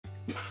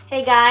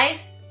Hey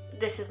guys,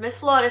 this is Miss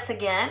Flores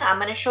again. I'm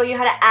going to show you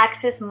how to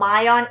access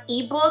MyOn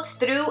ebooks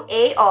through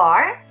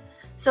AR.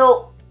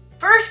 So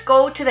first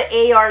go to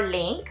the AR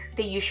link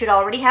that you should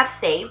already have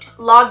saved.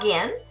 Log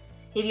in.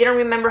 If you don't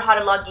remember how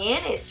to log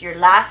in, it's your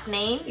last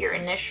name, your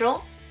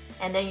initial,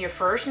 and then your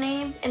first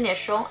name,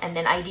 initial, and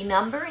then ID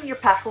number, and your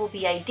password will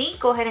be ID.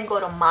 Go ahead and go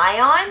to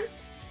MyOn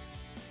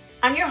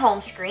on your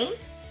home screen.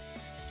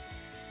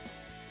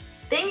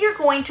 Then you're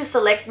going to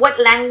select what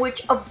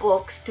language of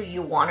books do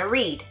you want to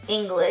read.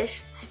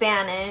 English,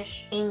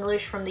 Spanish,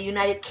 English from the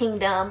United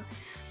Kingdom.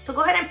 So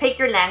go ahead and pick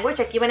your language.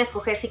 Aquí van a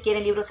escoger si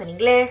quieren libros en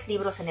inglés,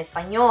 libros en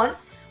español.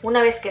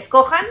 Una vez que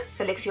escojan,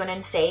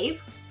 seleccionen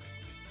Save.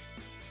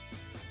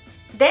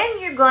 Then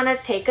you're gonna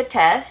take a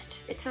test.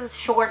 It's a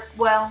short,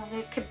 well,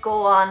 it could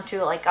go on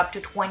to like up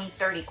to 20,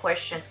 30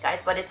 questions,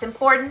 guys, but it's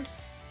important.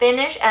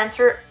 Finish,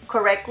 answer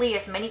correctly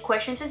as many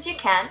questions as you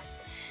can.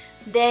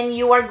 Then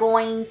you are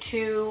going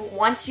to,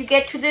 once you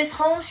get to this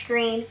home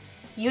screen,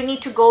 you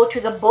need to go to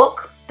the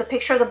book, the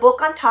picture of the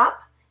book on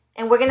top,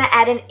 and we're gonna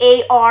add an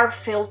AR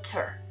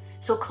filter.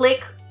 So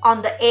click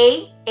on the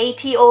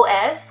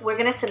ATOS. We're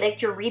gonna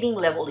select your reading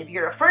level. If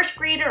you're a first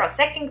grader, a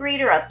second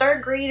grader, a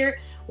third grader,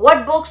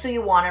 what books do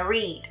you wanna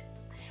read?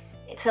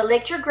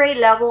 Select your grade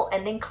level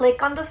and then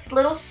click on this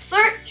little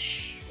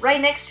search.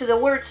 Right next to the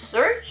word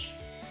search,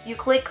 you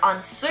click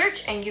on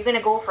search and you're gonna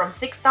go from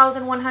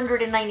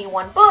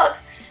 6,191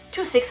 books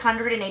to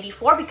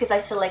 684 because I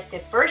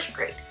selected first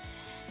grade.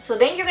 So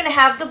then you're gonna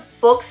have the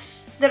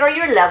books that are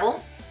your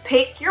level.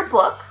 Pick your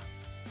book.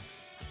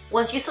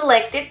 Once you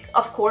select it,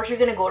 of course, you're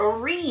gonna go to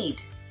read,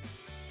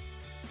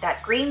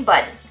 that green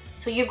button.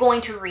 So you're going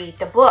to read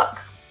the book.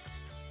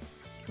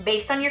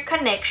 Based on your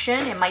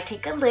connection, it might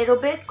take a little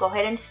bit. Go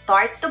ahead and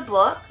start the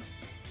book.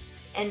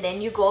 And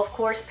then you go, of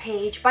course,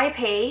 page by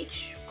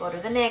page. Go to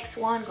the next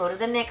one, go to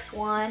the next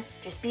one.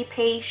 Just be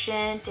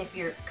patient if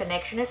your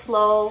connection is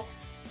slow.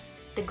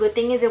 The good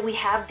thing is that we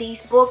have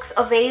these books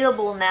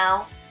available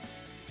now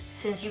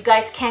since you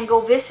guys can't go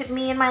visit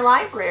me in my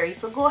library.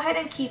 So go ahead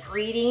and keep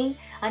reading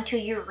until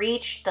you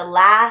reach the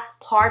last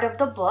part of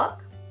the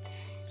book.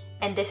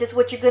 And this is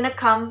what you're gonna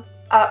come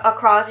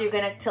across. You're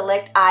gonna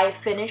select I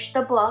finished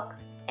the book.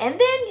 And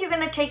then you're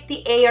gonna take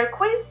the AR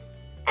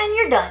quiz and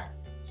you're done.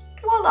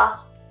 Voila,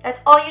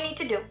 that's all you need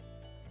to do.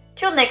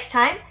 Till next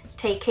time,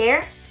 take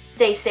care,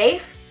 stay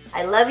safe.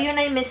 I love you and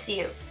I miss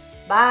you.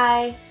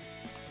 Bye.